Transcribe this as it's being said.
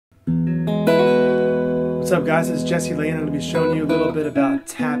What's up guys, it's Jesse Lane. I'm going to be showing you a little bit about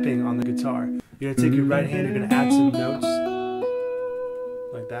tapping on the guitar. You're going to take your right hand, you're going to add some notes,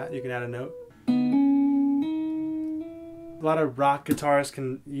 like that. You can add a note. A lot of rock guitarists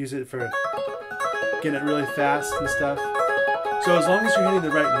can use it for getting it really fast and stuff. So as long as you're hitting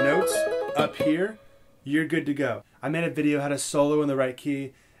the right notes up here, you're good to go. I made a video how to solo in the right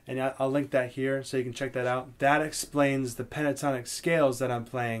key, and I'll link that here so you can check that out. That explains the pentatonic scales that I'm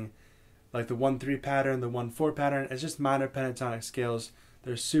playing, like the 1-3 pattern, the 1-4 pattern. It's just minor pentatonic scales.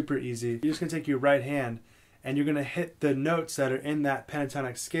 They're super easy. You're just going to take your right hand and you're going to hit the notes that are in that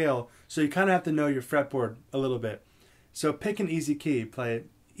pentatonic scale, so you kind of have to know your fretboard a little bit. So pick an easy key, play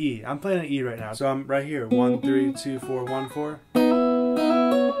E. I'm playing an E right now, so I'm right here, 1, 3, 2, 4, 1, 4.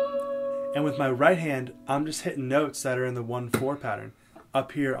 And with my right hand, I'm just hitting notes that are in the 1-4 pattern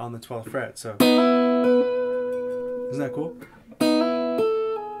up here on the 12th fret. So isn't that cool?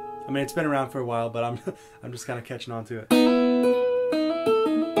 I mean, it's been around for a while, but I'm just kind of catching on to it.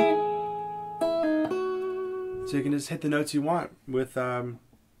 So you can just hit the notes you want with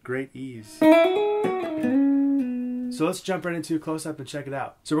great ease. So let's jump right into a close-up and check it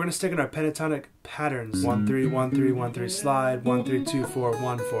out. So we're going to stick in our pentatonic patterns. 1, 3, 1, 3, 1, 3, slide, 1, 3, 2, 4,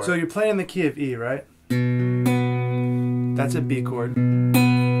 1, 4. So you're playing the key of E, right? That's a B chord.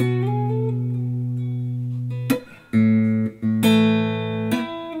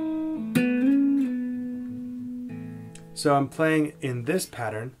 So I'm playing in this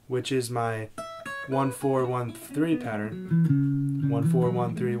pattern, which is my 1-4, 1-3 pattern. 1-4,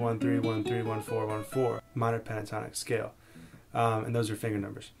 1-3, 1-3, 1-3, 1-4, 1-4. Minor pentatonic scale. And those are finger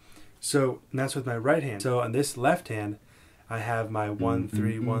numbers. So and that's with my right hand. So on this left hand, I have my 1-3,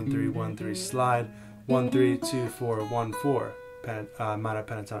 1-3, 1-3 slide, 1-3, 2, 4, 1-4 minor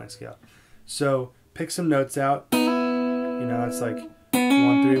pentatonic scale. So pick some notes out. You know, it's like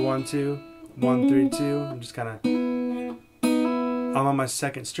 1-3, 1-2, 1-3, 2. I'm just kind of, I'm on my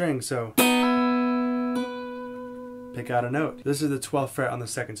second string, so pick out a note. This is the 12th fret on the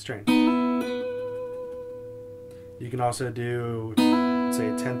second string. You can also do, say,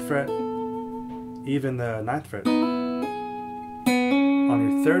 10th fret, even the 9th fret. On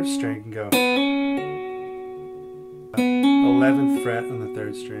your third string, you can go 11th fret on the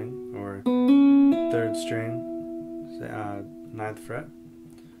third string, or third string, say, 9th fret.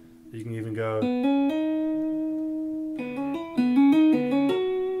 You can even go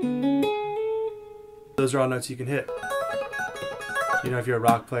those are all notes you can hit. You know, if you're a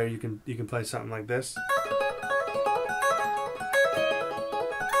rock player, you can play something like this.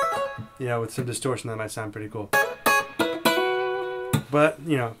 You know, with some distortion, that might sound pretty cool. But,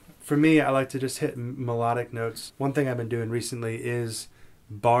 you know, for me, I like to just hit melodic notes. One thing I've been doing recently is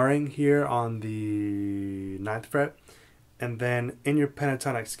barring here on the 9th fret. And then in your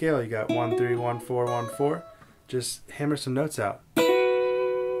pentatonic scale, you got 1, 3, 1, 4, 1, 4. Just hammer some notes out.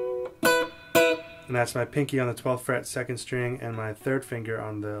 And that's my pinky on the 12th fret, 2nd string, and my third finger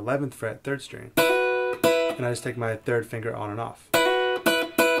on the 11th fret, 3rd string. And I just take my third finger on and off.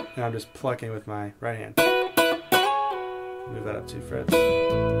 And I'm just plucking with my right hand. Move that up 2 frets.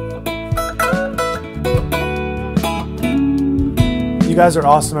 You guys are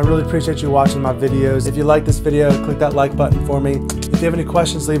awesome. I really appreciate you watching my videos. If you like this video, click that like button for me. If you have any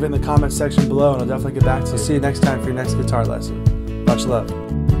questions, leave it in the comment section below and I'll definitely get back to you. See you next time for your next guitar lesson. Much love.